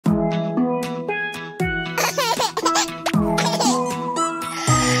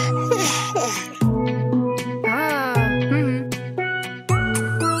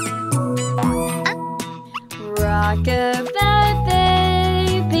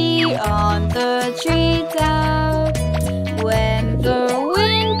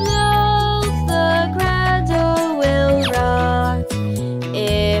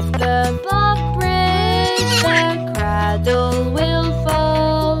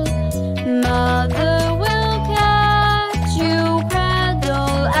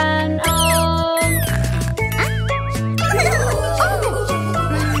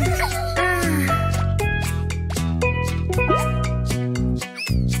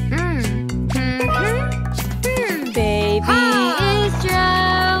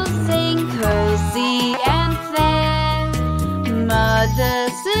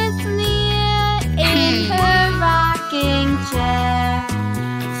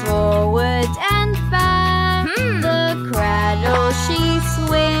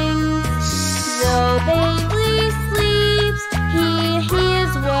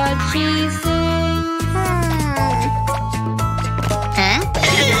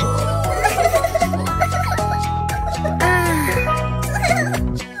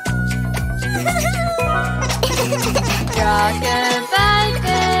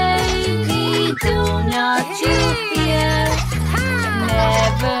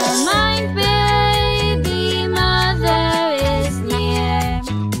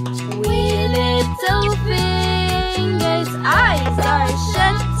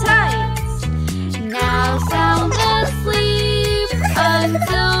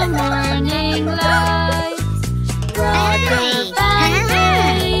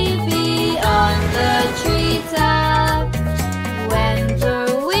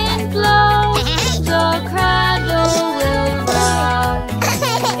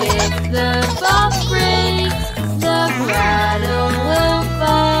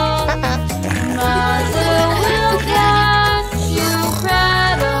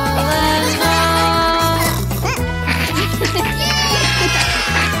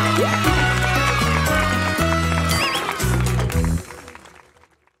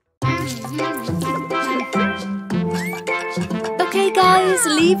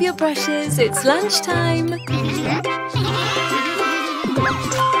Grab your brushes, it's lunchtime.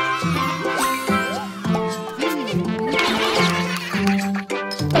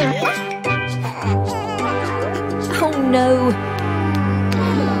 Oh no!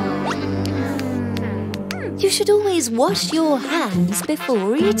 You should always wash your hands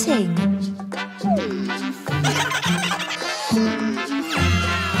before eating.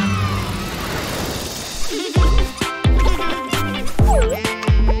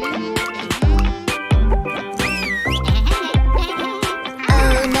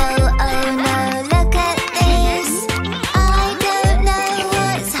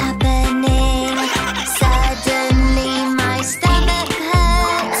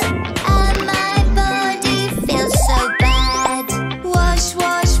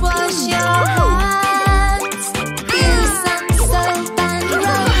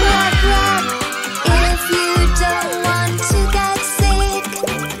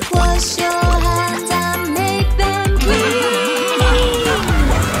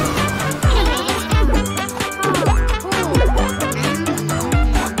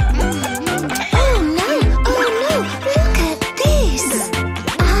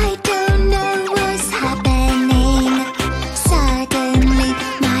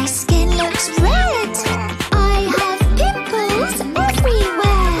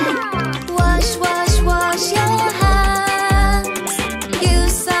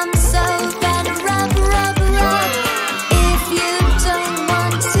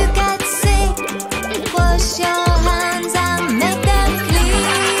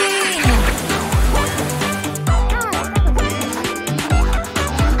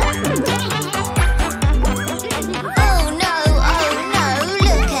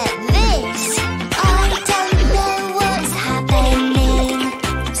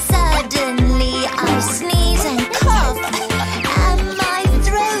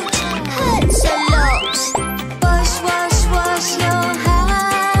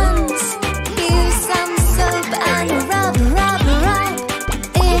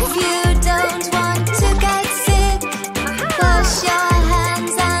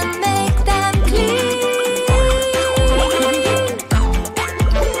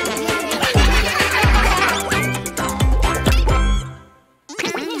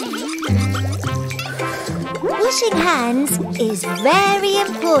 Washing hands is very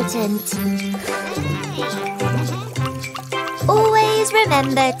important. Always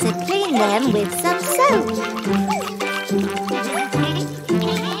remember to clean them with some soap.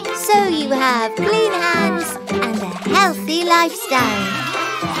 So you have clean hands and a healthy lifestyle.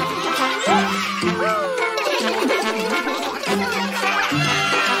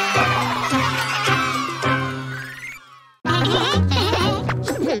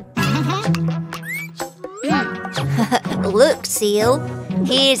 Look, Seal,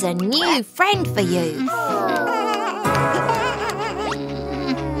 here's a new friend for you.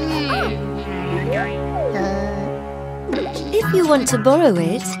 If you want to borrow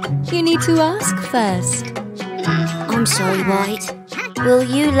it, you need to ask first. I'm sorry, White. Will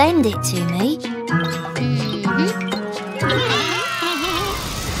you lend it to me?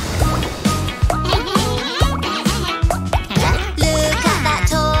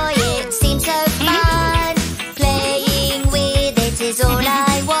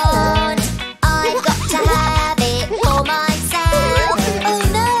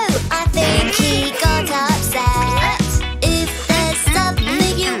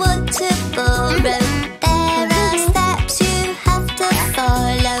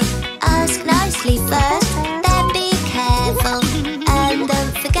 Follow. Ask nicely first, then be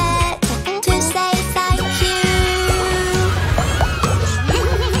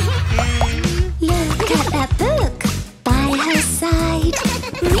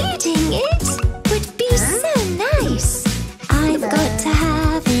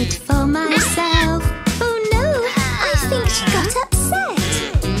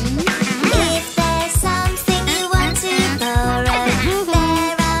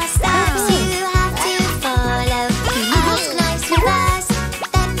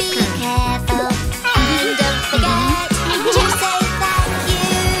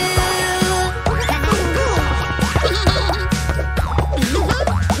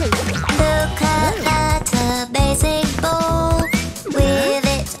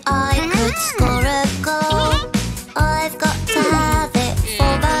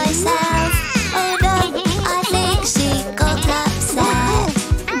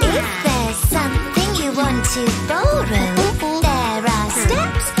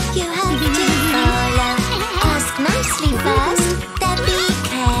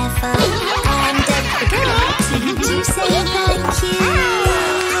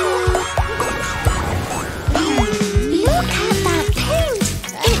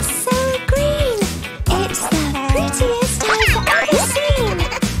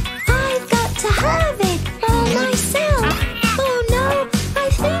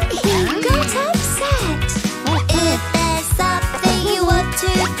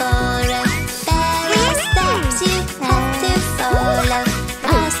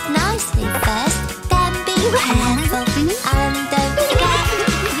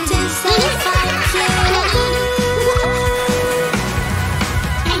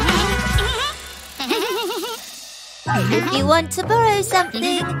If you want to borrow something,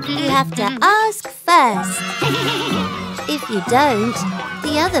 you have to ask first. If you don't,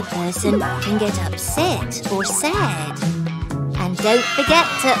 the other person can get upset or sad. And don't forget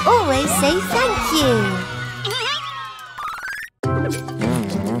to always say thank you.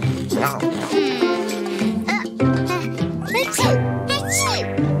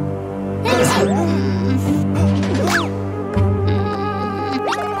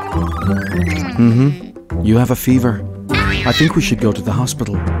 You have a fever. I think we should go to the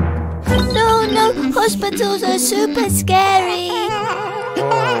hospital. No, hospitals are super scary.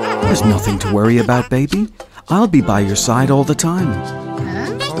 There's nothing to worry about, baby. I'll be by your side all the time.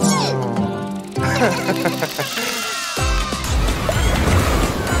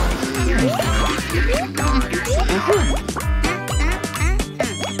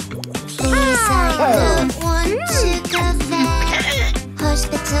 Please, I don't want to go there.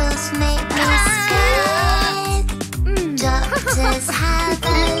 Hospitals make me scared. Doctors have a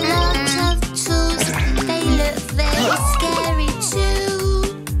lot of tools. They look very scary too.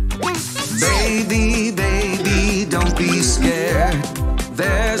 Baby, don't be scared.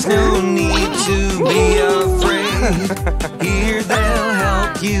 There's no need to be afraid. Here they'll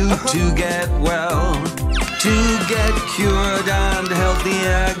help you to get well, to get cured and healthy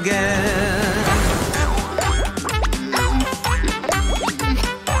again.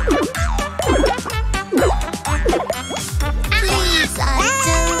 Please, I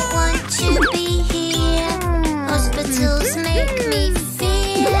don't want to be here. Hospitals make me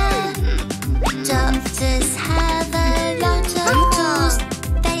fear. Doctors have a lot of tools.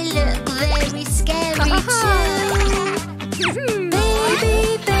 They look very scary too.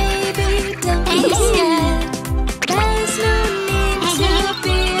 Baby, don't be scared. There's no need to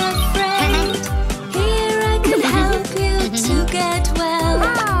be afraid. Here I can help you to get well,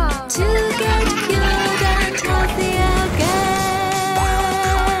 to get cured and healthy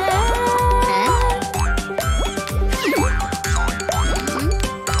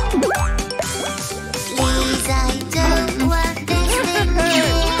Please, I don't want this thing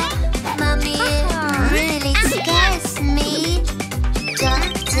here. Mummy, it really scares me.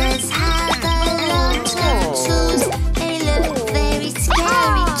 Doctors have a lot of tools. They look very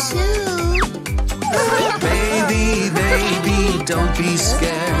scary too. Baby, don't be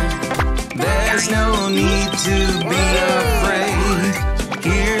scared. There's no need to be afraid.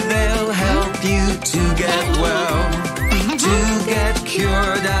 Here they'll help you to get well, to get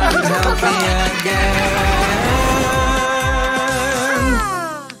cured and healthy again.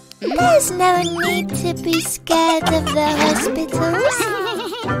 There's no need to be scared of the hospitals.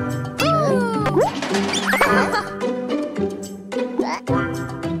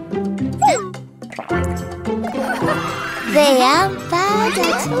 They aren't bad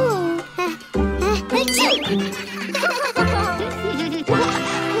at all.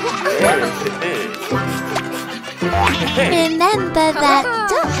 Remember that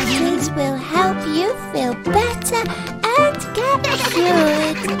doctors will help you feel better and get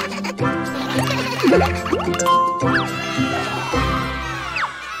cured.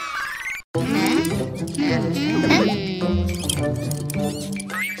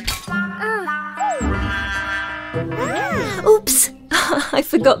 Oops! I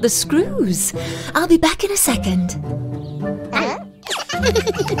forgot the screws. I'll be back in a second.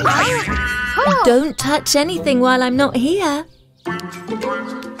 Don't touch anything while I'm not here.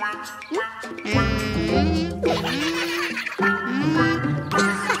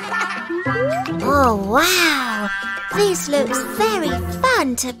 Oh, wow! This looks very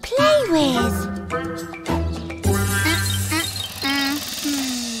fun to play with.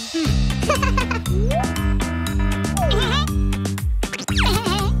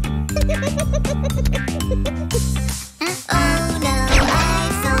 Oh no, I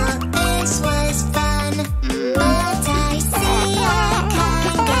thought this was fun, but I see I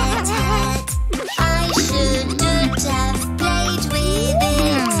can get hurt. I shouldn't have played with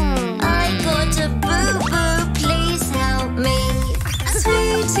it. I got a boo-boo, please help me.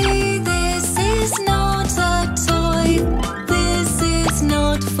 Sweetie, this is not a toy. This is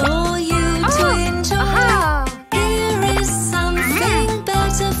not for you to enjoy. Here is something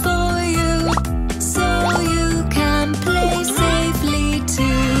better for you, so you can play safely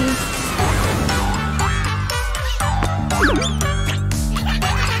too.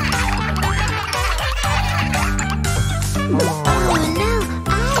 Oh no, I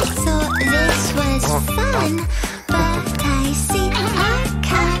thought this was fun, but I see I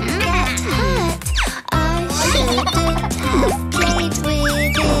can't get hurt. I shouldn't have played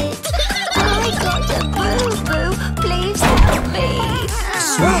with it. I got a boo-boo, please help me.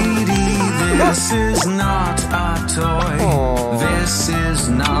 Sweetie, This is not a toy. This is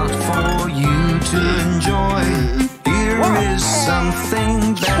not for you to enjoy. Here is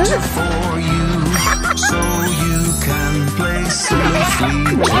something better for you, so you can play safely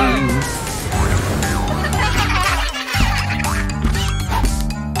too.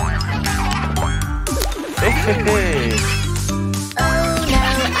 Hey. Oh no,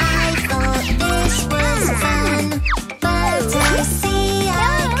 I thought this was fun, but I see I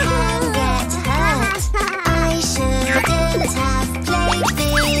can get hurt. I shouldn't have played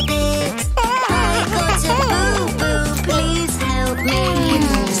with it. I got a boo-boo, please help me.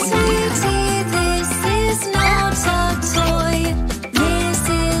 Sweetie, this is not a toy. This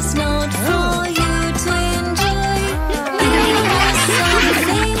is not for you to enjoy. It has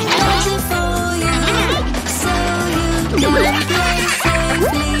something better for you, so you can play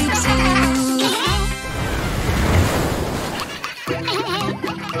safely too.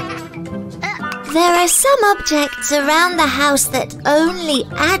 There are some objects around the house that only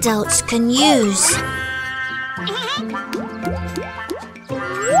adults can use.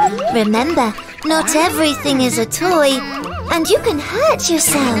 Remember, not everything is a toy, and you can hurt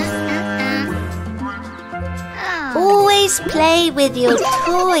yourself. Always play with your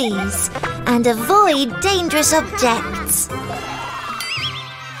toys and avoid dangerous objects.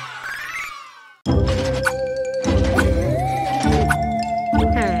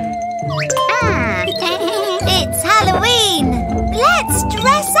 It's Halloween! Let's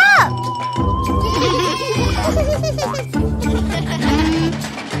dress up!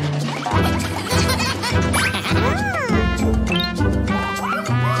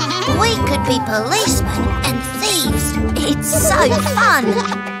 We could be policemen and thieves. It's so fun!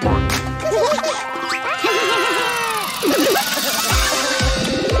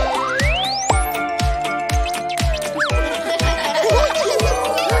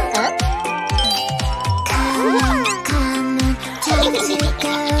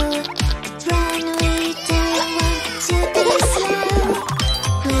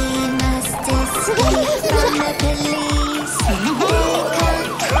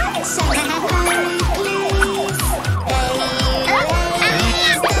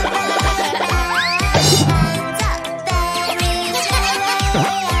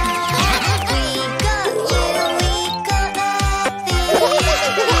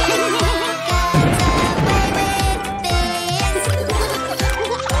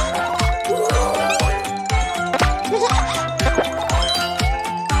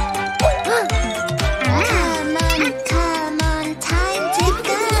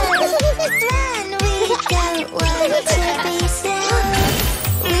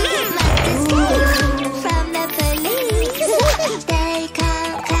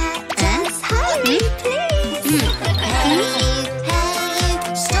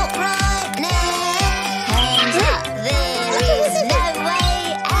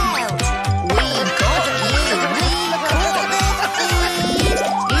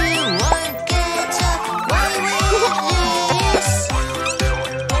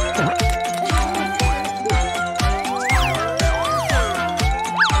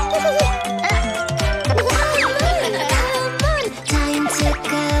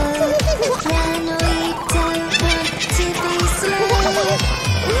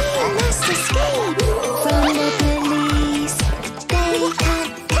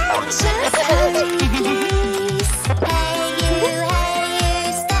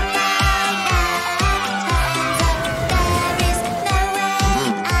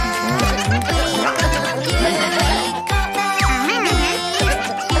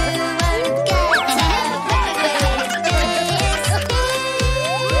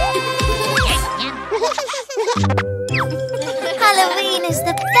 Halloween is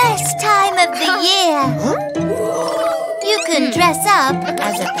the best time of the year. You can dress up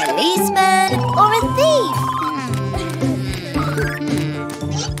as a policeman or a thief.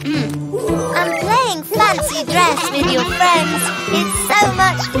 And playing fancy dress with your friends is so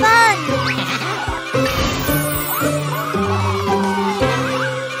much fun.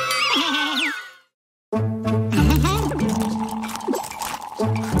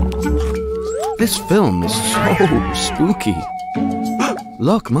 This film is so spooky.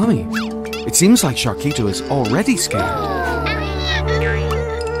 Look, Mummy. It seems like Sharkito is already scared.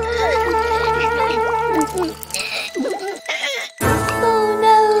 Oh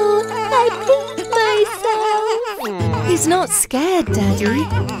no, I peed myself. He's not scared, Daddy.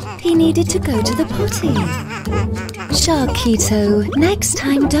 He needed to go to the potty. Sharkito, next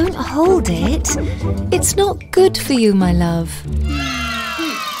time don't hold it. It's not good for you, my love.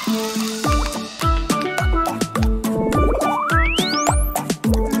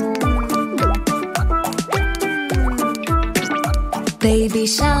 Baby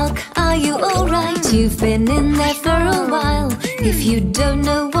shark, are you alright? You've been in there for a while. If you don't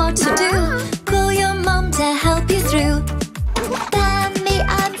know what to do, call your mom to help you through. Mommy,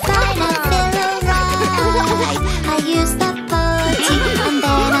 I'm fine, I feel alright. I use the potty and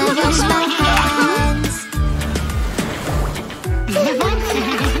then I wash my hands.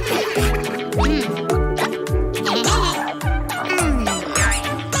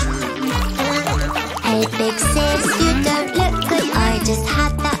 Hey big sis, you don't look good. I just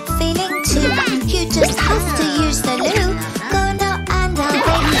had that feeling too. You just have to use the loo. Go now and I'll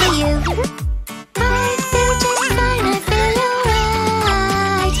wait for you. I feel just fine, I feel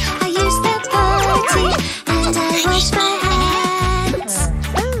alright. I use the potty and I wash my hands.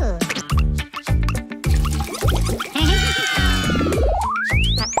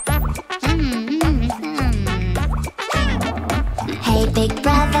 Hey big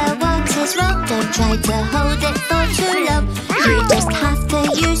brother, what is wrong? Don't try to hold it for too long. You just have to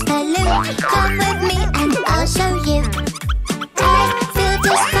use the loo. Come with me and I'll show you. I feel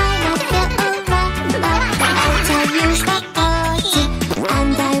just fine, I feel alright. I use the potty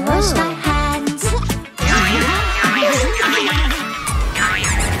and I wash my hands.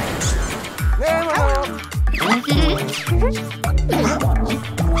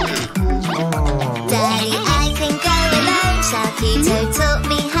 Daddy, I can go alone. Sharkito taught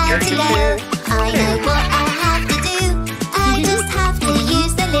me how to go. I know what I have to do. I just have to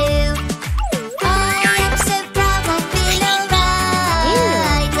use the loo. I am so proud, I feel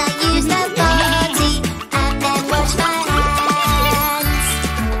alright. I use the potty and then wash my hands.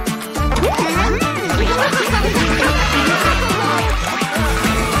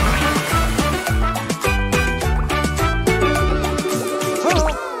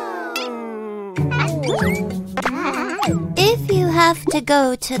 If you have to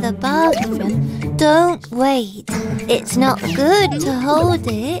go to the bathroom, don't wait. It's not good to hold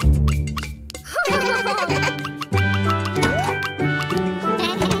it.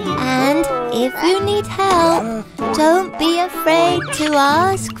 And if you need help, don't be afraid to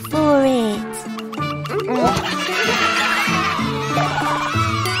ask for it.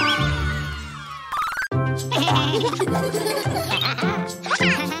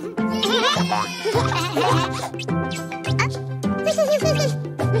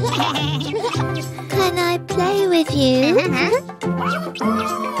 Can I play with you?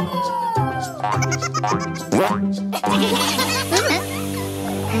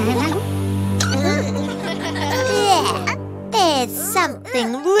 There's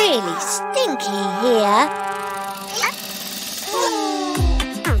something really stinky here.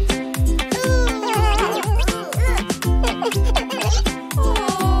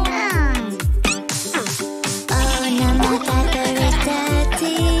 Oh no, my diaper is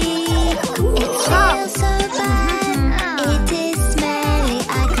dirty. It smells so bad. It is smelly.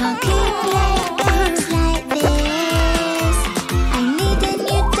 I can't keep playing games like this. I need a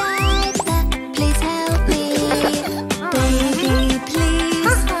new diaper. Please help me. Baby,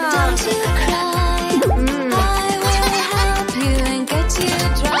 please, don't you cry. I will help you and get you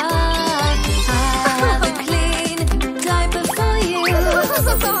dry. I have a clean diaper for you.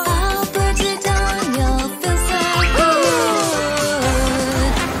 I'll put it on, you'll feel so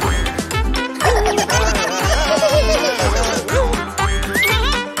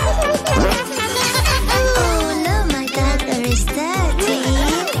Oh no, my diaper is dirty.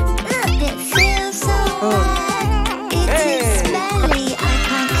 It feels so bad. It is smelly. I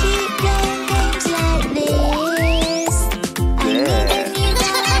can't keep playing games like this. I need a new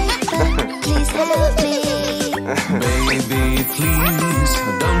diaper. Please help me. Baby, please,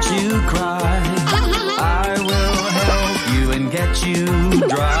 don't you cry. I will help you and get you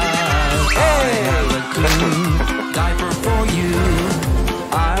dry. I have a clean diaper for you.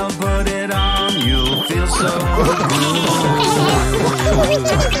 I'll put it on, you'll feel so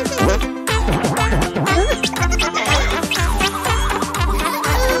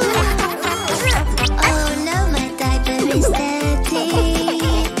Oh no, my diaper is dirty.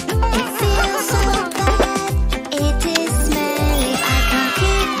 It feels so bad. It is smelly. I can't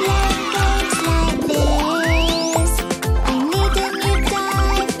keep playing games like this. I need a new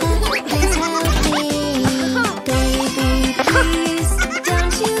diaper. Please help me. baby, please,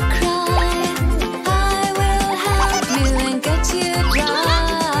 don't you cry. I will help you and get you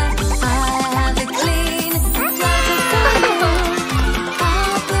dry. I have a clean diaper for you.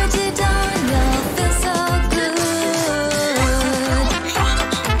 I'll put it on, you'll feel so good.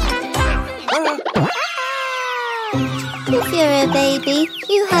 If you're a baby,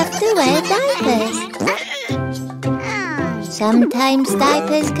 you have to wear diapers. Sometimes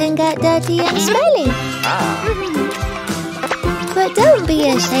diapers can get dirty and smelly. But don't be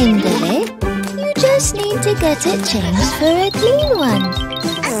ashamed of it. You just need to get it changed for a clean one.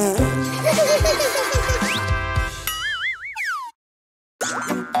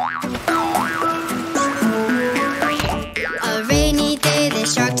 A rainy day, the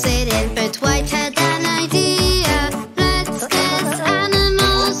shark said it, but White had an idea. Let's guess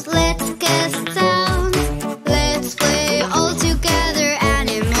animals, let's guess sounds. Let's play all together,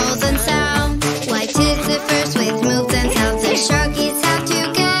 animals and sounds. White is the first with moves and sounds. The sharkies have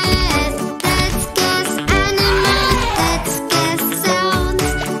to guess. Let's guess animals, let's guess sounds.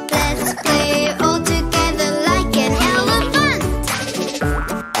 Let's play all together like an elephant.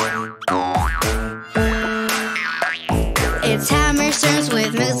 It's hammers, turns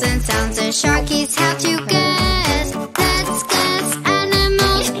with moves and sounds. The sharkies have to guess. Let's guess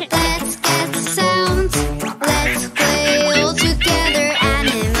animals, let's guess sounds. Let's play all together,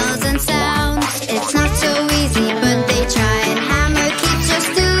 animals and sounds. It's not so easy, but they try, and hammer keeps just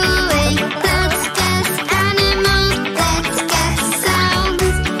doing. Let's guess animals, let's guess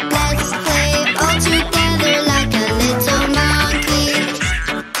sounds. Let's play all together like a little monkey.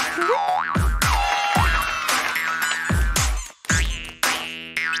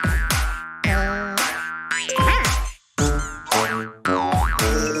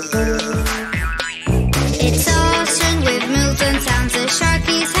 It's ocean with moves and sounds. The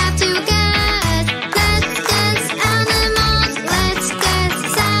sharkies have to guess. Let's guess animals, let's guess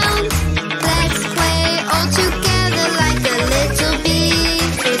sounds. Let's play all together like a little bee.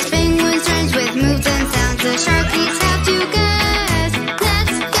 It's penguins, turns with moves and sounds. The sharkies have to guess.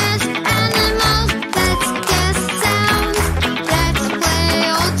 Let's guess animals, let's guess sounds. Let's play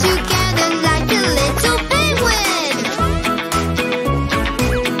all together like a little penguin.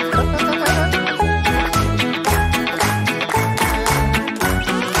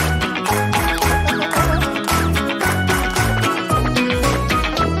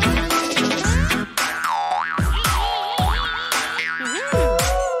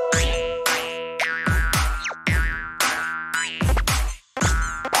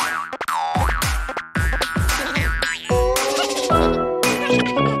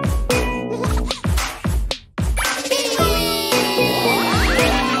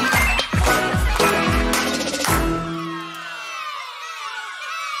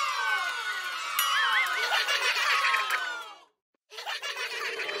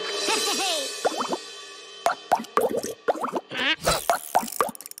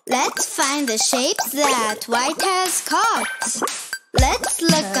 Let's find the shapes that White has caught. Let's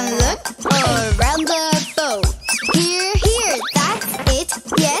look and look around the boat. Here, here, that's it.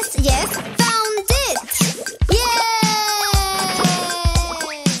 Yes, yes, found it. Yay!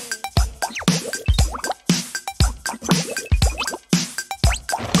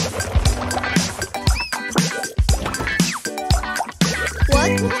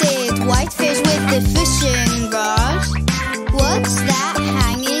 What did Whitefish with the fishing rod? What's that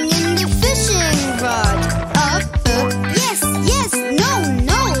hanging in the fishing rod? A book? Yes, yes, no,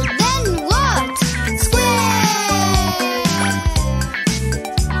 no, then what? Square!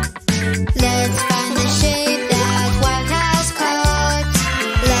 Let's find the shape that White has caught.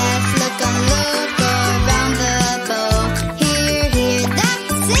 Let's look and look around the boat. Here, here,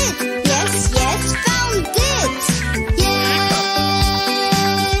 that's it. Yes, yes, found it. Yay!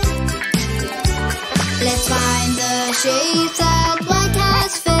 Let's find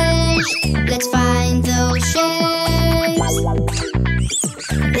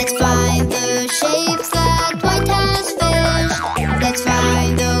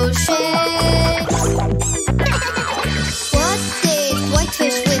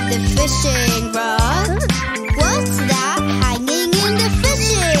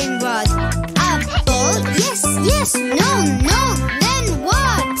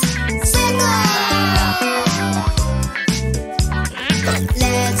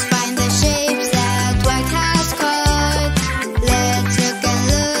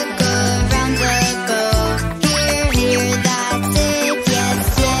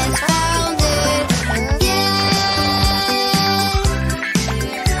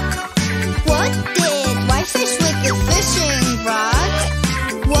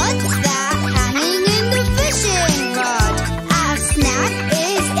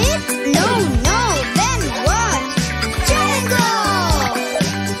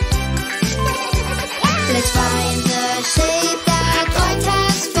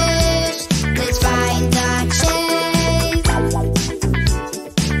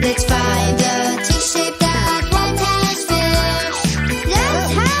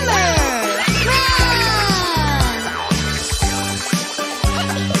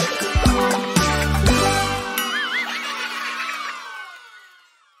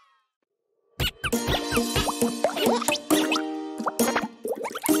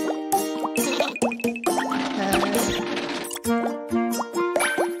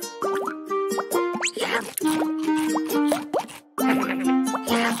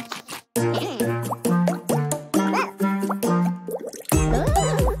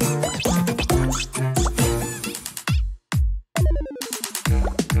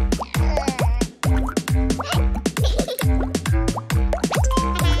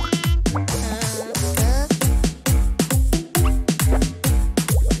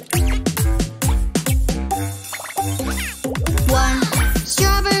One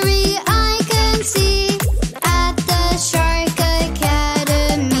strawberry I can see at the Shark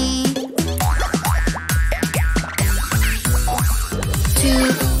Academy.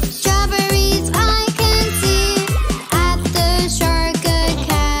 Two strawberries I can see at the Shark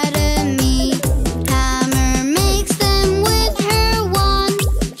Academy. Hammer makes them with her wand.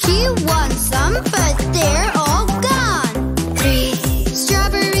 She wants some, but they're all gone. Three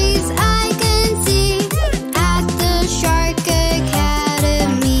strawberries I can see at the Shark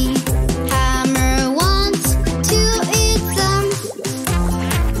Academy. Hammer wants to eat some.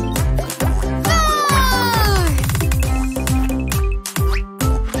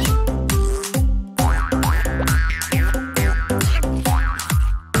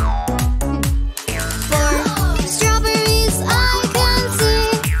 Four strawberries I can see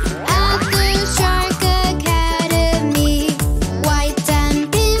at the Shark Academy. White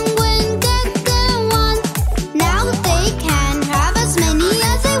and Penguin get the one. Now they can have as many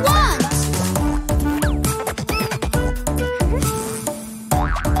as they want.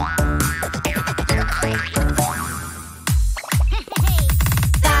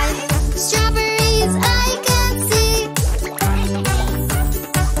 Five strawberries I can see.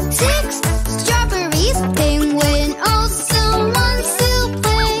 Six strawberries. Penguin also wants to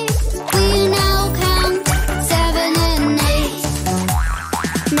play. We now count 7 and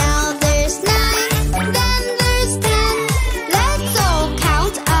 8. Now there's 9, then there's 10. Let's all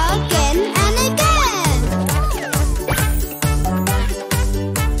count again and again.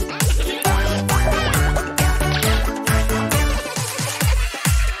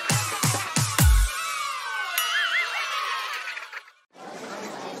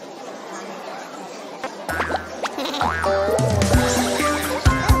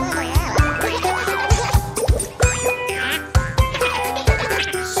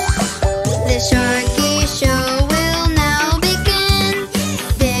 The Sharky Show will now begin.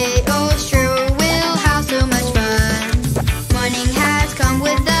 They all sure will have so much fun. Morning has come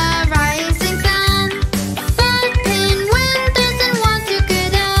with the rising sun, but Penguin doesn't want to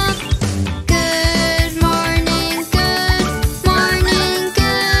get up. Good morning, good morning,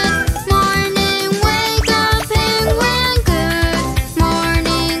 good morning. Wake up, Penguin, good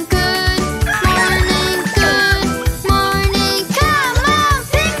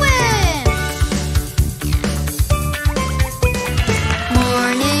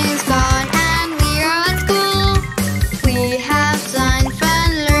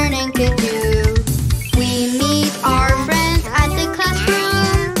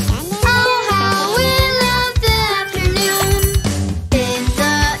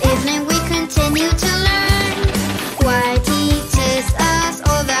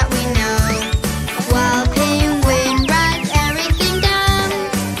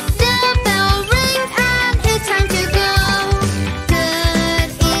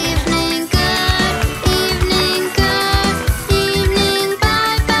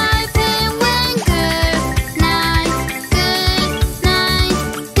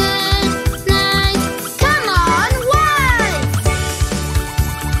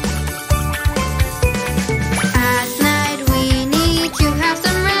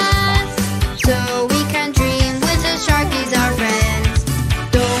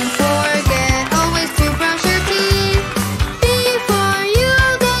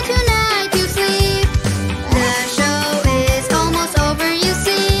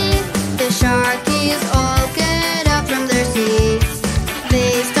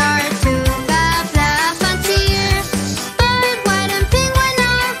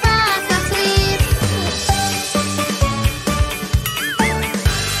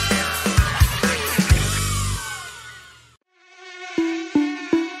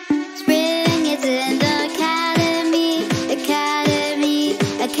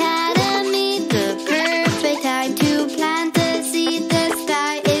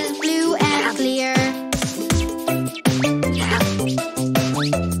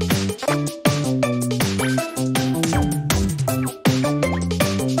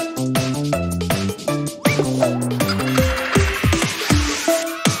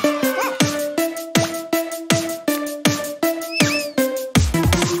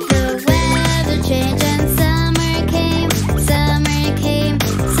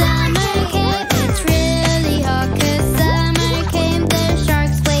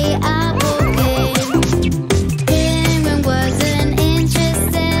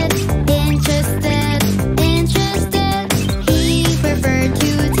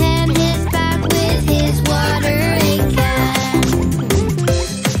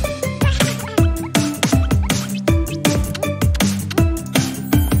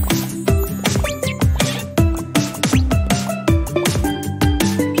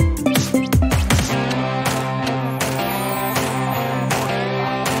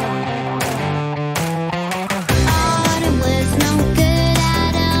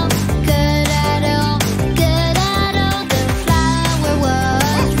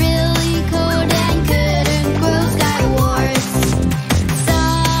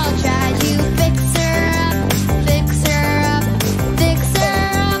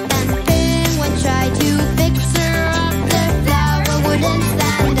couldn't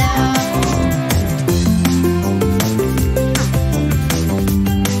stand up.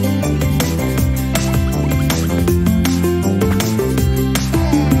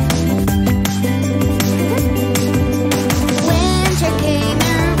 Winter came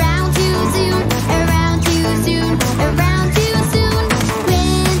around too soon, around too soon, around too soon.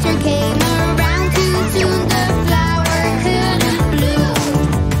 Winter came around too soon, the flower couldn't bloom.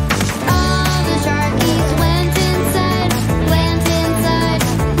 All the sharkies went inside, went inside,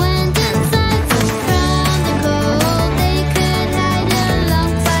 went inside. So from the cold they could hide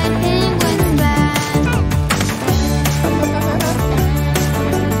alongside Penguin's band.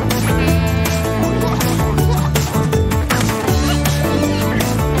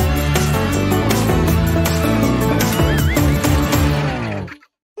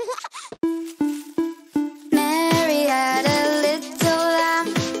 Mary had a little lamb,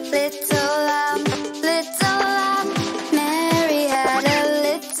 little lamb, little lamb. Mary had a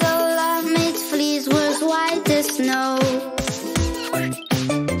little lamb, its fleece was white as snow.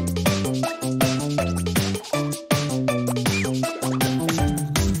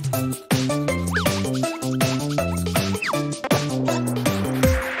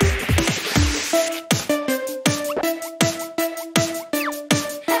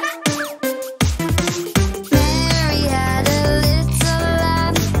 Mary had a little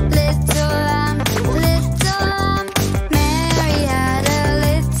lamb, little lamb, little lamb. Mary had a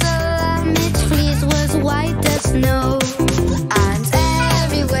little lamb, its fleece was white as snow. And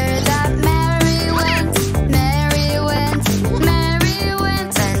everywhere that Mary went, Mary went, Mary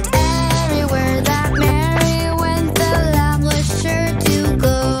went. And everywhere that Mary went, the lamb was sure to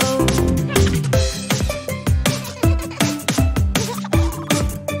go.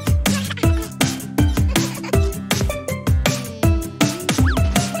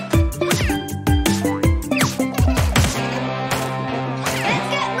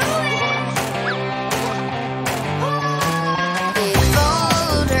 It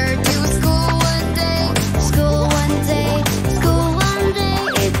followed her to school one day, school one day, school one day.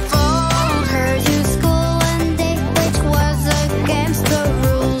 It followed her to school one day, which was against the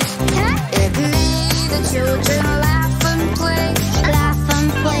rules. It made the children laugh and play, laugh and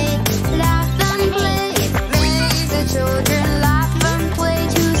play, laugh and play. It made the children laugh and play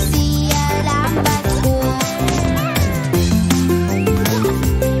to see a lamb at school.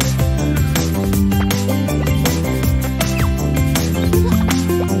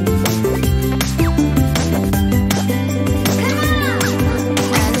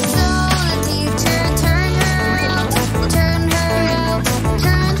 And so the teacher turned her out, turned her out,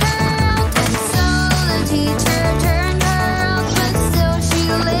 turned her out. And so the teacher turned her out, but still she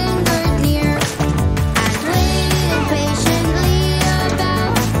lingered near and waited patiently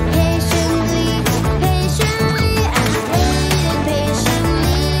about, patiently, patiently, and waited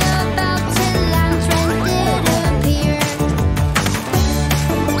patiently about till Lantern did appear.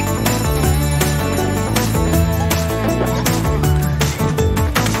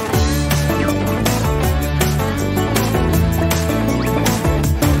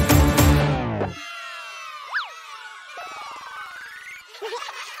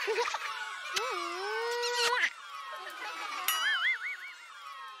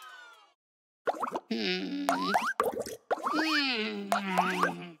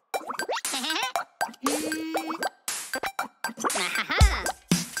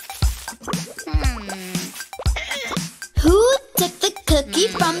 Who took the cookie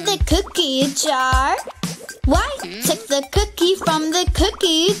from the cookie jar? Why took the cookie from the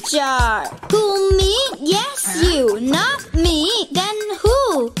cookie jar? Who, me? Yes, you. Not me. Then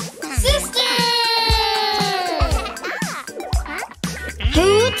who? Sister!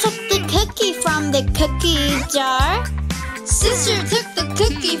 Who took the cookie from the cookie jar? Sister took the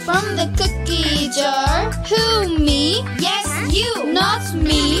cookie from the cookie jar. Who, me? Yes, you. Not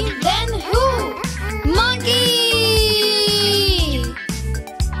me. Then who? Monkey!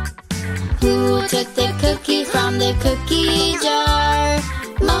 Who took the cookie from the cookie jar?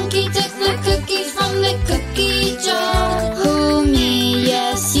 Monkey took the cookies from the cookie jar. Who, me?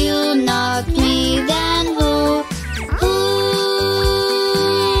 Yes, you. Not me. Then who?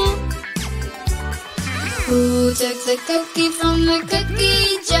 Who took the cookie from the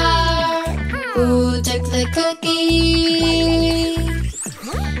cookie jar? Who took the cookie?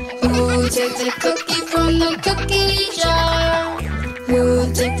 Who took the cookie from the cookie jar? Who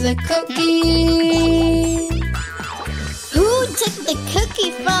took the cookie? Who took the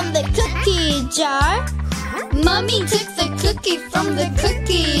cookie from the cookie jar? Mommy took the cookie from the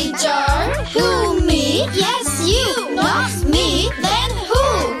cookie jar. Who, me? Yes, you. Not me. Then who?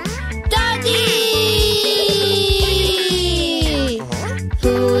 Daddy!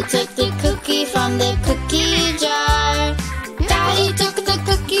 took the cookie from the cookie jar? Daddy took the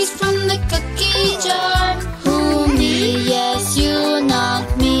cookies from the cookie jar. Who, me? Yes, you,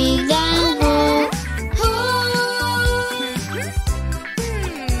 not me. Then who?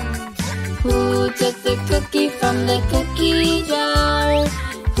 Who took the cookie from the cookie jar?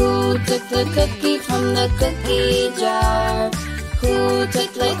 Who took the cookie from the cookie jar? Who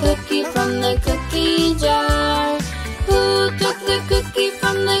took the cookie from the cookie jar? Who took the cookie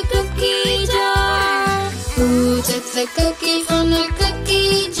from the cookie jar? Who took the cookie from the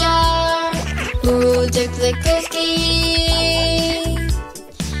cookie jar? Who took the cookie?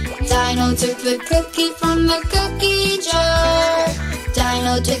 Dino took the cookie from the cookie jar.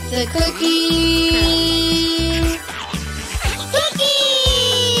 Dino took the cookie.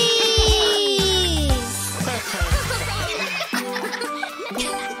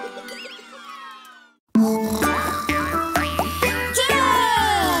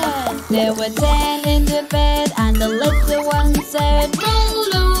 There were 10 in the bed, and the little one said,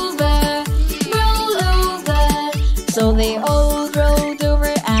 roll over, roll over. So they all rolled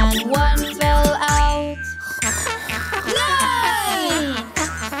over, and one fell out. 9!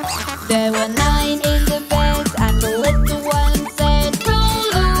 There were 9 in the bed, and the little one said,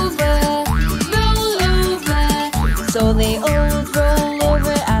 roll over, roll over. So they all rolled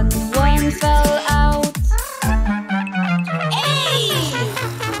over, and one fell out. 8!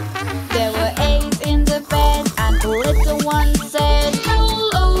 There were 8 in the bed, and the little one said,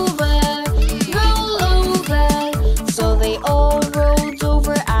 roll over, roll over. So they all rolled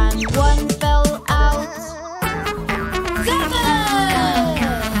over, and one fell out.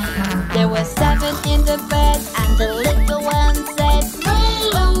 7! There were 7 in the bed, and the little one said,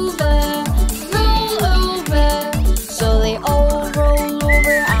 roll over, roll over. So they all rolled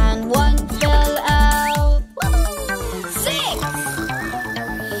over, and one fell out. 6!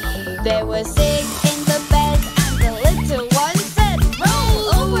 There were 6 in the bed, and the little one said, roll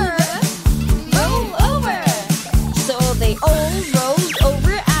over, roll over. So they all rolled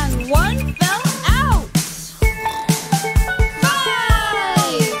over, and one fell out.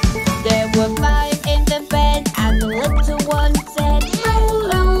 5! There were 5 in the bed, and the little one said,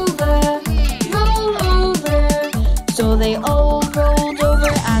 roll over, roll over. So they all rolled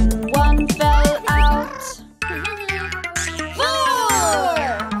over, and one fell out.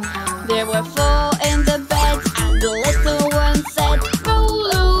 4! There were 4 in the bed, and the little one said,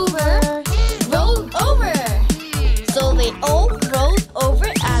 roll over, roll over. So they all rolled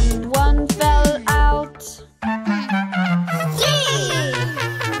over, and one fell out. 3!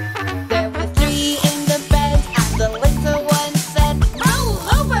 There were 3 in the bed, and the little one said, roll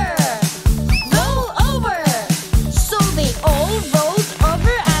over, roll over. So they all rolled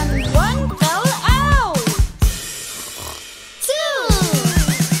over, and one fell out. 2!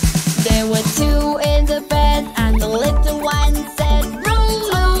 There were 2 in the bed, and the little one said,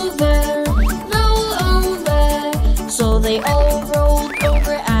 roll over, roll over. So they all rolled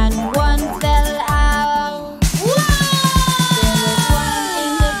over, and one fell out. There was 1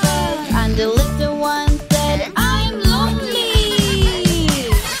 in the bed, and the little one said, I'm lonely.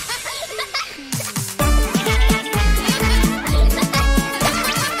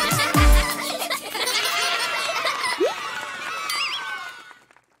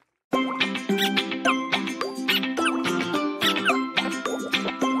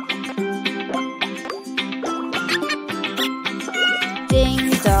 Ding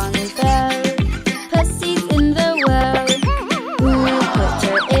dong bell, Pussy's in the well. Who put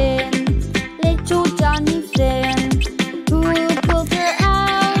her in? Little Johnny Flynn. Who pulled her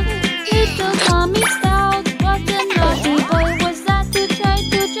out? Little Tommy Stout. What a naughty boy was that to try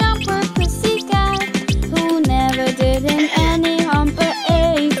to jump her pussycat? Who never did him any harm but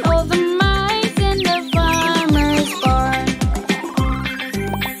ate all the mice in the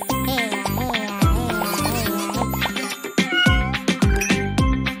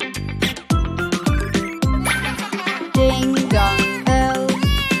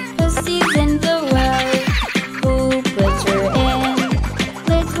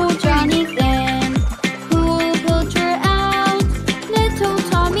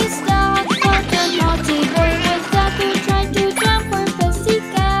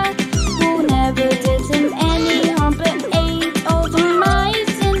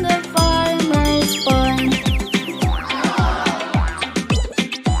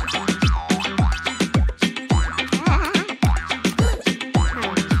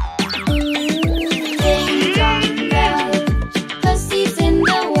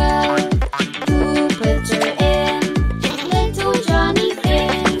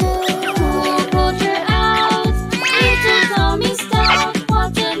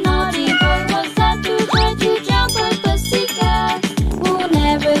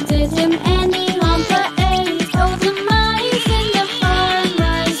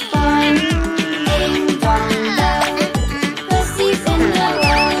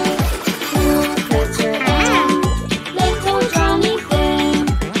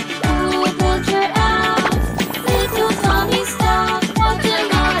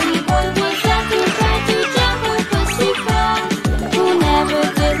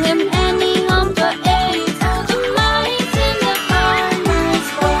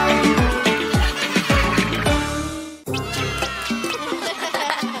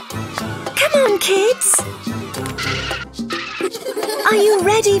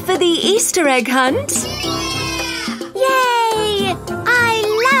for the Easter egg hunt. Yay! I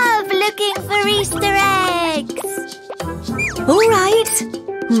love looking for Easter eggs. All right.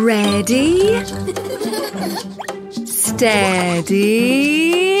 Ready? Steady.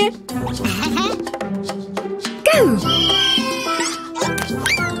 Go!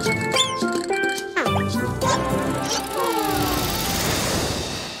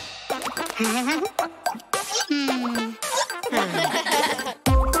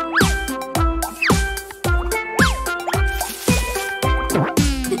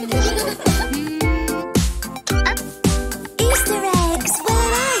 Easter eggs,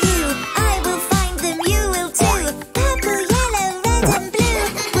 where are you? I will find them, you will too. Purple, yellow, red and blue.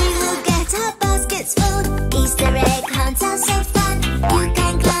 We will get our baskets full. Easter egg hunts are so fun. You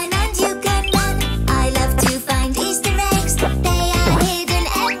can climb and you can run. I love to find Easter eggs. They are hidden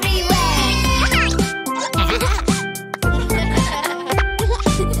everywhere.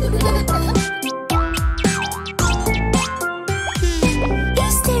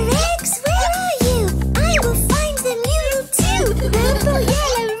 Easter eggs, where are you? I will find them, you will too. Purple,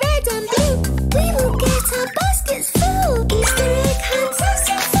 yellow, red and blue. We will get our baskets full. Easter egg hunts are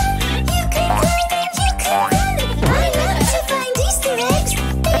so fun. You can climb and you can run. I love to find Easter eggs.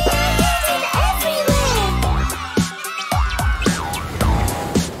 They are hidden everywhere.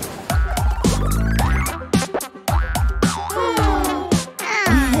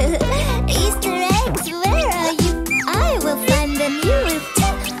 Easter eggs, where are you? I will find them, you will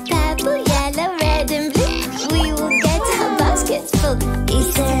too. Purple, yellow, red and blue. We will get our baskets full.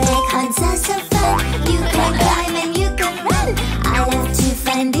 Easter egg hunts are so fun. You can climb and you can run. I love to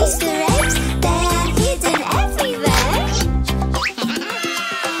find Easter eggs. They are hidden everywhere.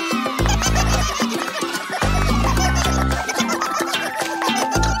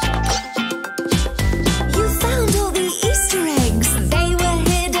 You found all the Easter eggs. They were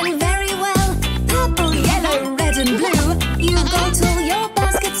hidden very well. Purple, yellow, red and blue. You got all your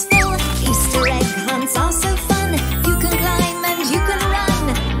baskets full. Easter egg hunts are so fun. You can climb and you can run.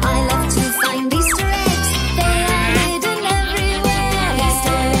 I love to find Easter eggs. They are hidden everywhere.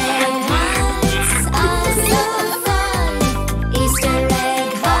 Easter egg hunts are so fun. Easter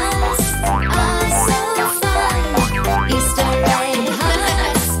egg hunts are so fun. Easter egg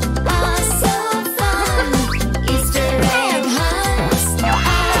hunts are so fun. Easter egg hunts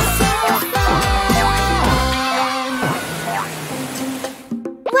are so fun.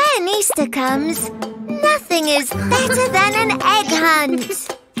 When Easter comes, nothing is better than an egg hunt.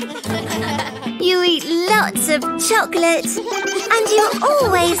 You eat lots of chocolate and you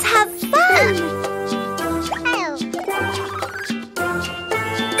always have fun.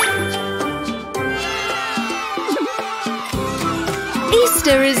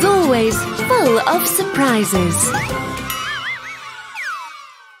 Easter is always full of surprises.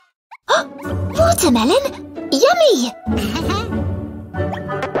 Watermelon? Yummy!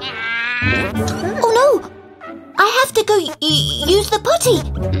 Oh no! I have to go use the potty.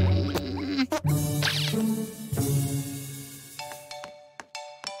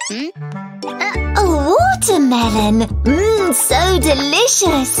 A watermelon! Mmm, so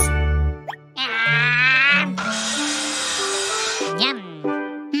delicious!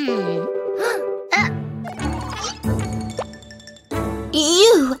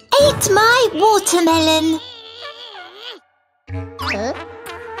 You ate my watermelon!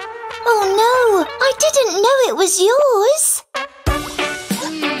 Oh no! I didn't know it was yours!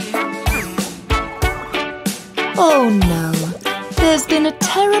 Oh no, there's been a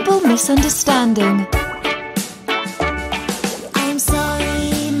terrible misunderstanding. I'm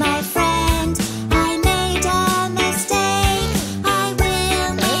sorry, my friend. I made a mistake. I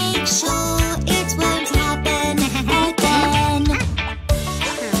will make sure it won't happen again.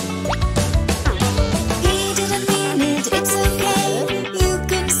 He didn't mean it, it's okay. You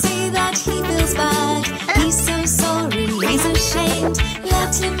can see that he feels bad. He's so sorry, he's ashamed.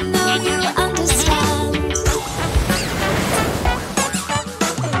 Let him know you understand.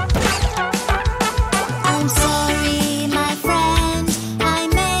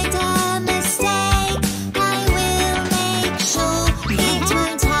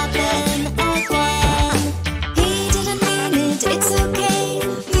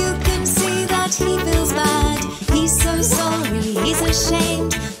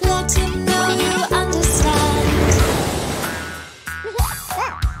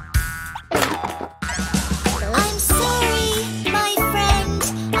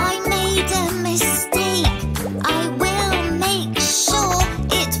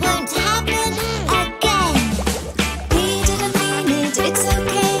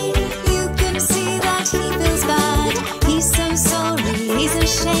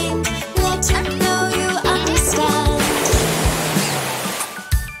 mind. Let him know you understand.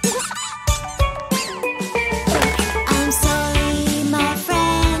 I'm sorry, my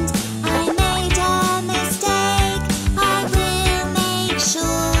friend, I made a mistake. I will make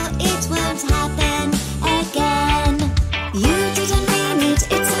sure it won't happen again. You didn't mean it,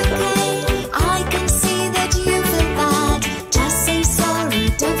 it's okay. I can see that you feel bad. Just say sorry,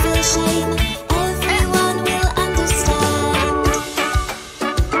 don't feel shame. Everyone will understand.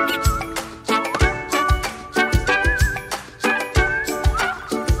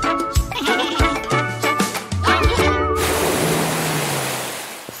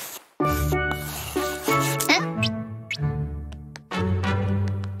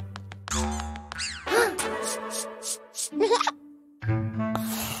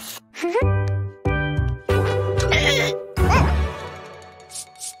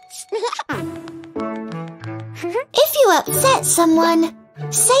 If you upset someone,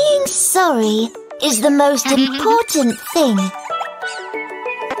 saying sorry is the most important thing.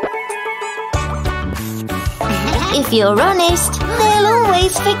 If you're honest, they'll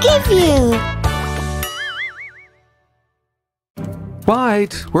always forgive you.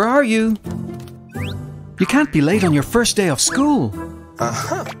 White, where are you? You can't be late on your first day of school. Don't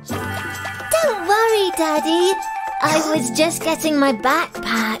worry, Daddy. I was just getting my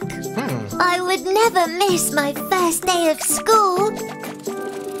backpack. I would never miss my first day of school.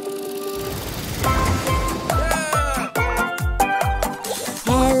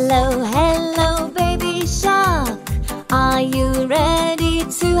 Hello, hello, baby shark. Are you ready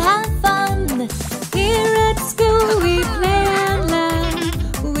to have fun? Here at school we play and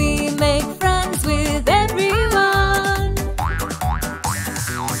learn. We make friends with everyone.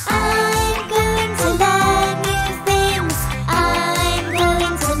 I'm going to learn new things. I'm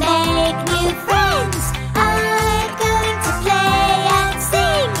going to make new friends. I'm going to play and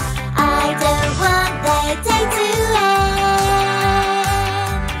sing. I don't want the day to end.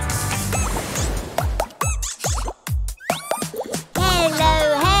 Hello,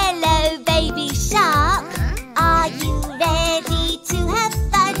 hello, baby shark. Are you ready to have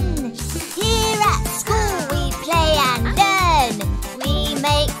fun? Here at school we play and learn. We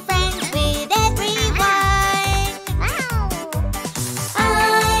make friends with everyone.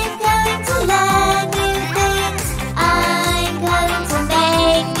 I'm going to learn new things. I'm going to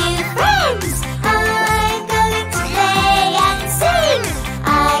make new friends. I'm going to play and sing. I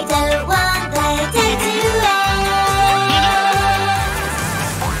don't want the day to end.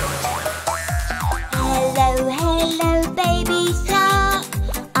 Hello, hello, baby shark.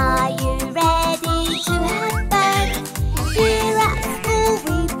 Are you ready to have fun? Here at school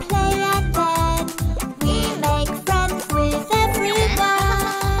we play and learn. We make friends with everyone.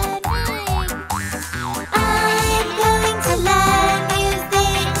 I'm going to learn new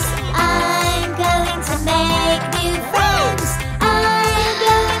things. I'm going to make new friends. I'm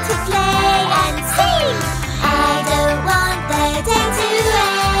going to play and sing. I don't want the day to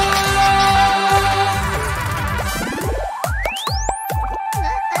end.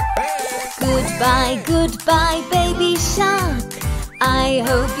 Goodbye, goodbye, baby shark. I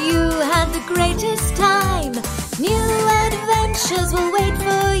hope you had the greatest time. New adventures will wait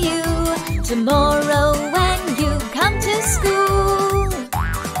for you tomorrow when you come to school.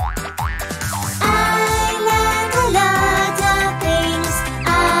 I learned a lot of things. I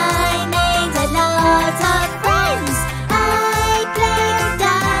made a lot of friends. I played,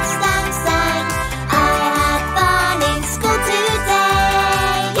 danced and sang. I had fun in school today.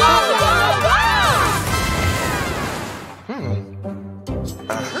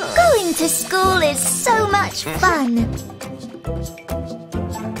 Going to school is so much fun.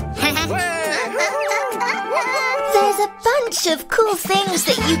 There's a bunch of cool things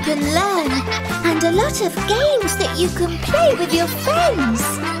that you can learn and a lot of games that you can play with your friends.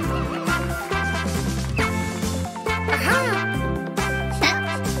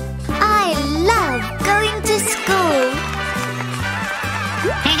 I love going to school.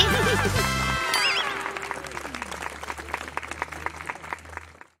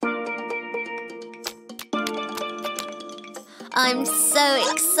 I'm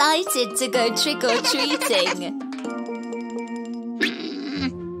so excited to go trick-or-treating.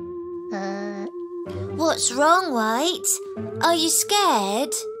 What's wrong, White? Are you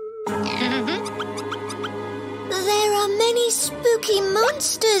scared? There are many spooky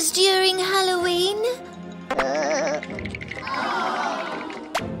monsters during Halloween.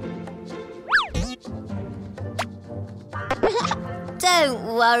 Don't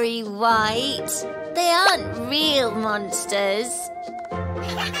worry, White. They aren't real monsters.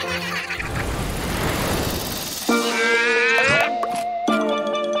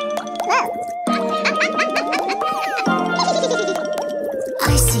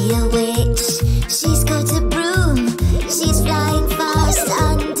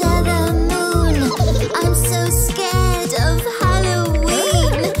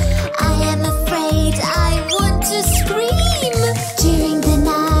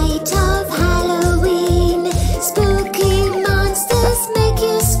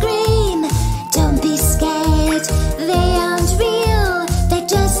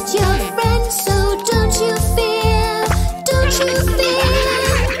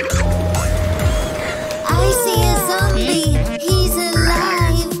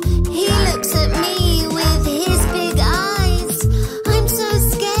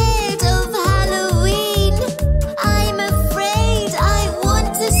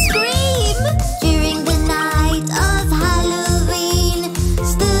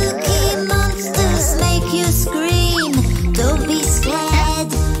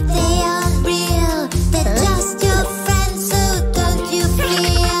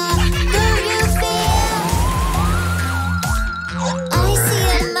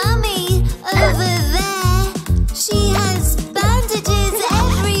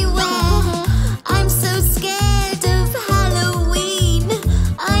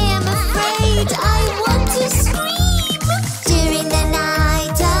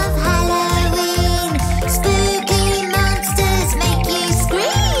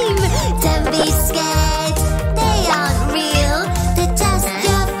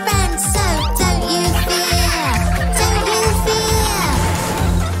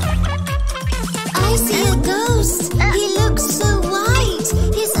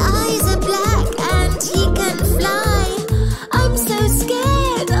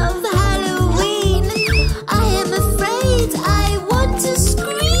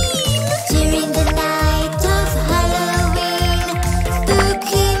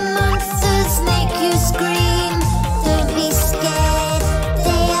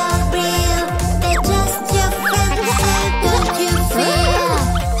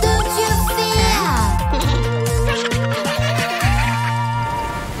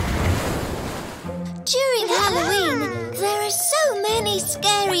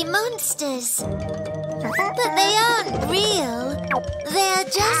 monsters. But they aren't real. They are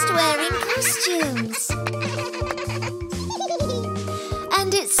just wearing costumes.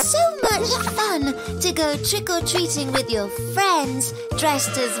 And it's so much fun to go trick-or-treating with your friends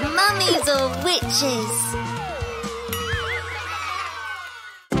dressed as mummies or witches.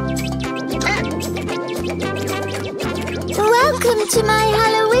 Welcome to my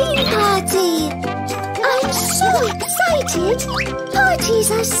Halloween party! I'm so excited!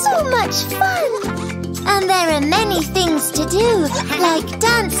 Parties are so much fun! And there are many things to do, like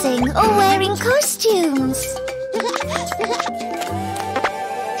dancing or wearing costumes.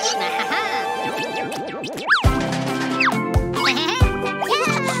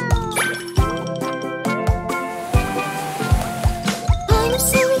 I'm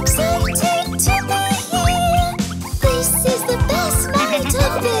so excited to be here! This is the best night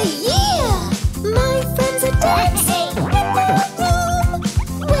of the year! My friends are dancing in my room,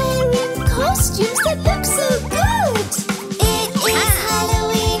 wearing costumes that look so good! It is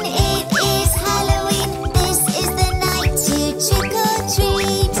Halloween, it is Halloween. This is the night to trick or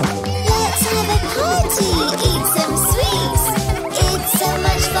treat. Let's have a party, eat some sweets. It's so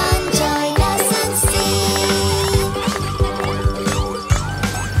much fun, join us and see.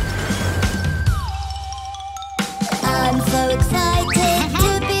 I'm so excited to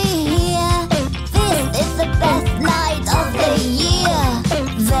be here. This is the best night of the year.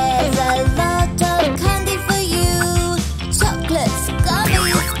 There's a lot of candy for you. Chocolates,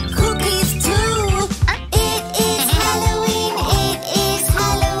 gummies, cookies too. It is Halloween, it is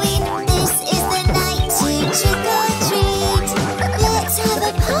Halloween. This is the night to trick or treat. Let's have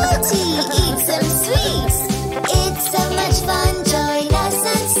a party, eat some sweets. It's so much fun, join us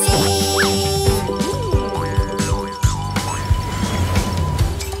and see.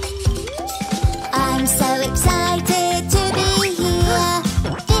 I'm so excited to be here.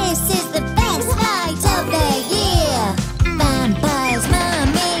 This is the best night of the year. Vampires,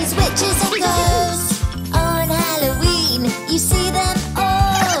 mummies, witches and ghosts. On Halloween, you see them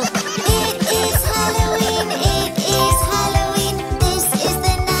all. It is Halloween, it is Halloween. This is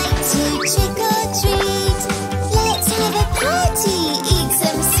the night to trick or treat. Let's have a party, eat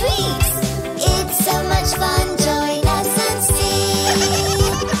some sweets. It's so much fun, join us and see.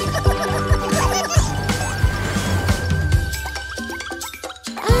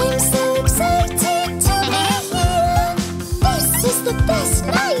 I'm so excited to be here. This is the best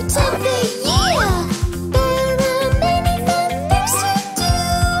night of the year. There are many fun things to do.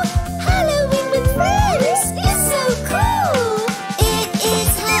 Halloween with friends is so cool. It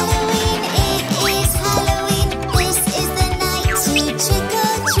is Halloween, it is Halloween. This is the night to trick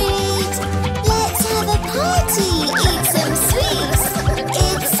or treat. Let's have a party, eat some sweets.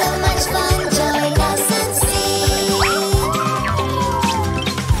 It's so much fun, join us and see.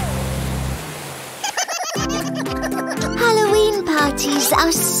 Halloween parties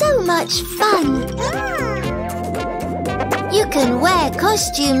are so much fun. You can wear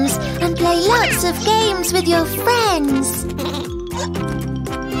costumes and play lots of games with your friends.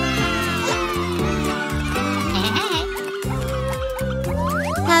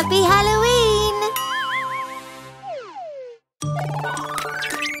 Happy Halloween!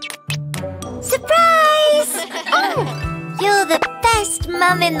 Surprise! Oh, you're the best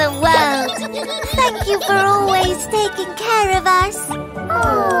mum in the world. Thank you for always taking care of us.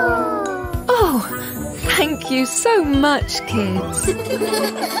 Oh, thank you so much, kids.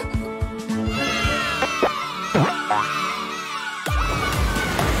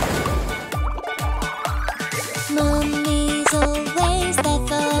 Mummy's always there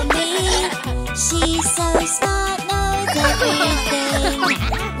for me. She's so smart, knows everything.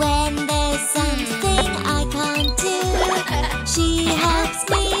 When there's something I can't do, she helps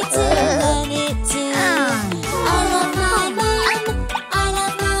me to learn it too. I love my mum, I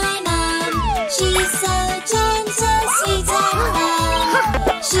love my mum. She's so gentle, sweet and fun.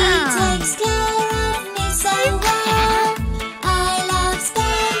 She takes care of me so well. I love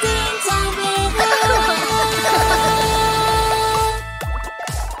spending time with her.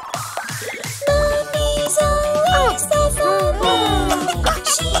 Mummy's always there for me.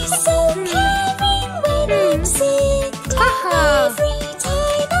 She's so caring when I'm sick. Every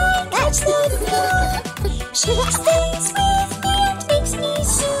time I catch the flu, she stays with me and makes me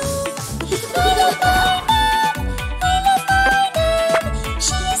soothe. I love my mum, I love my mum.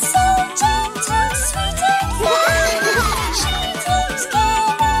 She's so gentle, sweet and fun. She takes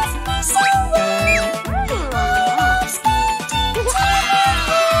care of me so well. I love spending time with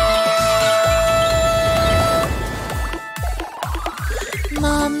her.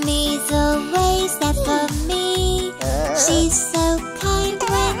 Mummy's always there for me. She's so kind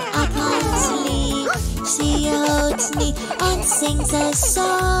when I sings a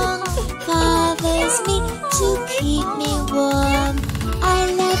song, covers me to keep me warm. I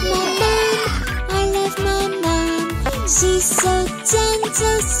love my mum, she's so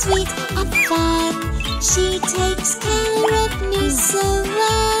gentle, sweet and fun. She takes care of me so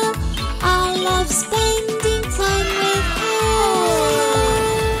well, I love spending time with her.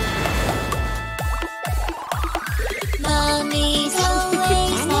 Mummy's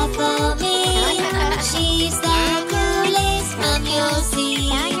always there for me, she's the coolest mum you'll see.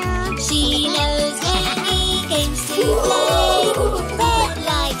 She knows any games to play, red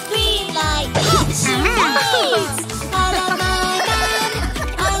light, green light, catch and release. I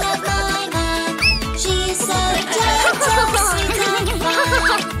love my mum, she's so gentle, sweet and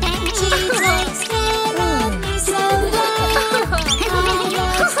fun. She takes care of me so well, I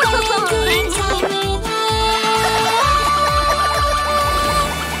love spending time with her.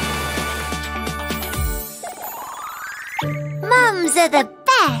 Mums are the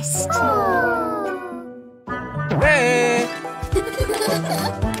best. Hey!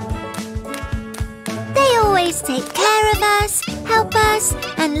 They always take care of us, help us,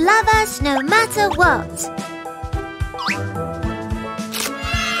 and love us no matter what.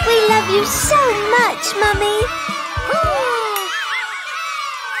 We love you so much, Mummy.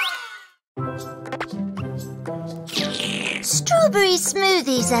 Strawberry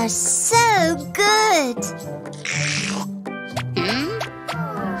smoothies are so good.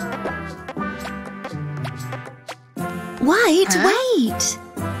 Wait.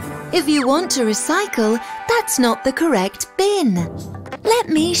 If you want to recycle, that's not the correct bin. Let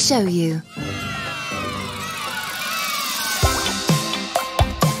me show you.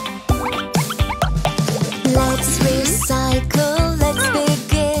 Let's recycle, let's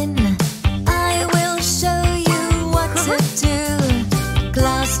begin. I will show you what to do.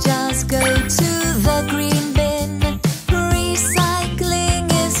 Glass jars go to the green bin.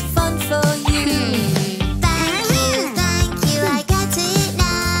 Recycling is fun for you. Thank you, I get it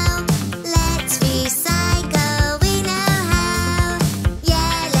now. Let's recycle, we know how.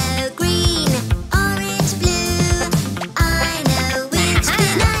 Yellow, green, orange, blue. I know which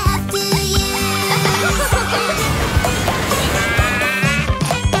bin I have to use.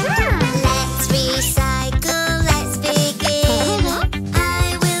 Let's recycle, let's begin. I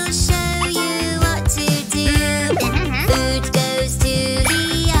will show you what to do. Food goes to the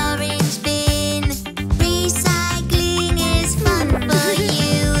orange bin. Recycling is fun for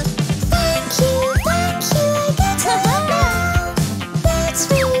you. Thank you, I get it now. Let's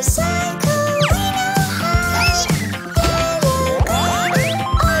recycle, we know how. Yellow, green,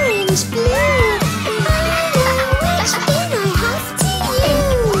 orange, blue. I know which bin I have to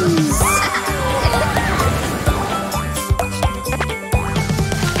use.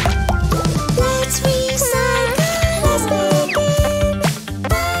 Let's recycle, let's begin.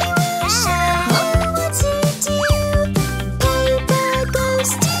 I will show you what to do. Paper goes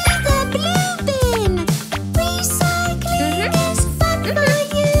to the blue bin. Recycling is fun for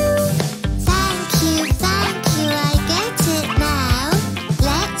you. Thank you, I get it now.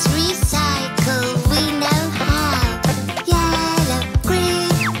 Let's recycle, we know how. Yellow,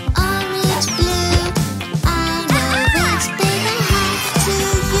 green, orange, blue. I know which bin I have to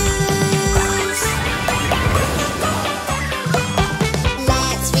use.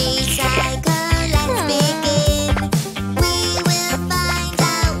 Let's recycle, let's begin. We will find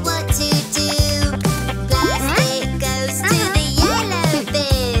out what to do. Plastic goes to the yellow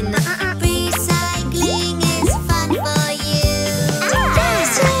bin. Recycling is fun for you.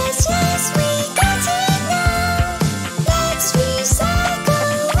 Yes, we got it now. Let's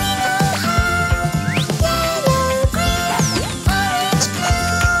recycle, we know how. Yellow, green, orange,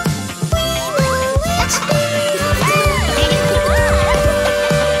 blue. We know which bin we have to use.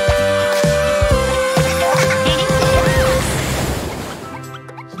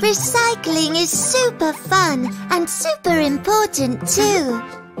 Recycling is super fun and super important too.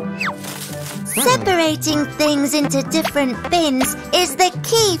 Separating things into different bins is the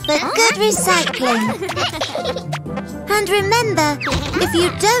key for good recycling. And remember, if you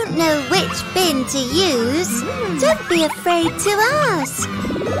don't know which bin to use, don't be afraid to ask.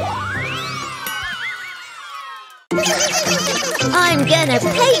 I'm gonna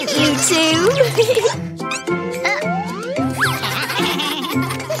paint you two.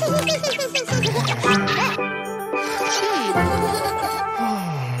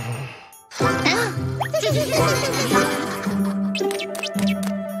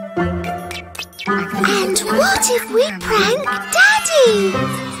 And what if we prank Daddy?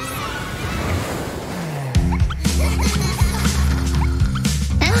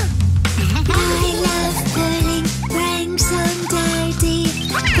 I love pulling pranks on Daddy.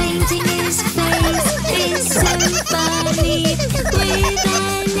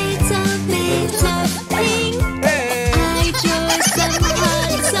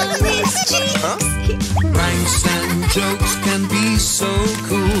 jokes can be so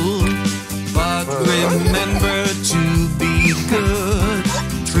cool, but remember to be good.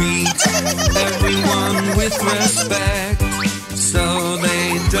 Treat everyone with respect, so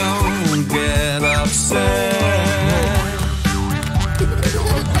they don't get upset.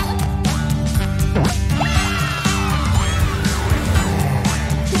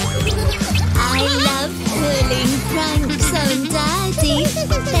 I love pulling pranks on Daddy.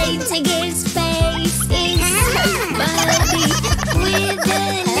 Painting his face is so funny. With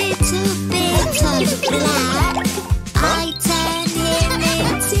a little bit of black, I turn him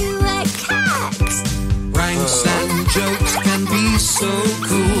into a cat. Pranks and jokes can be so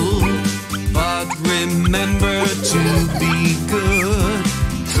cool, but remember to be good.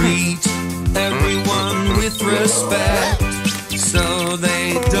 Treat everyone with respect, so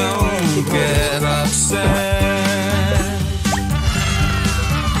they don't get upset.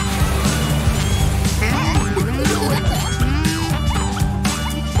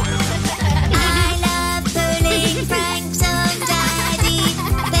 I love pulling pranks on Daddy.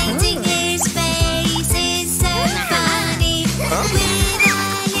 Painting his face is so funny. With a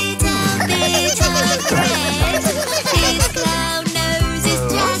little bit of red, his clown nose is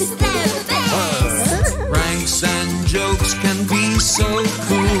just the best. Pranks and jokes can be so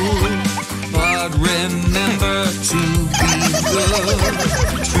cool, but remember to be good.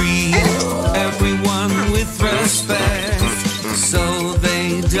 Treat everyone with respect, so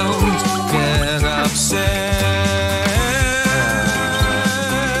they don't get upset.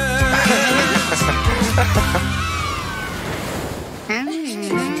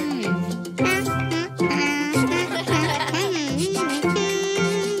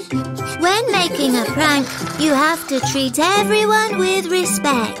 When making a prank, you have to treat everyone with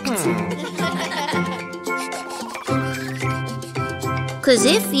respect. 'Cause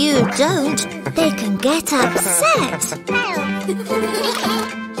if you don't, they can get upset.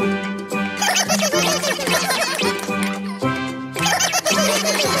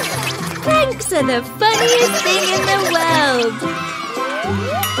 Pranks are the funniest thing in the world.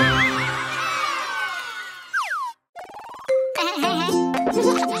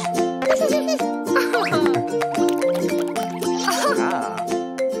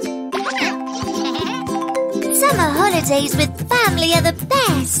 Summer holidays with family are the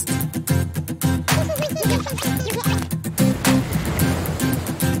best.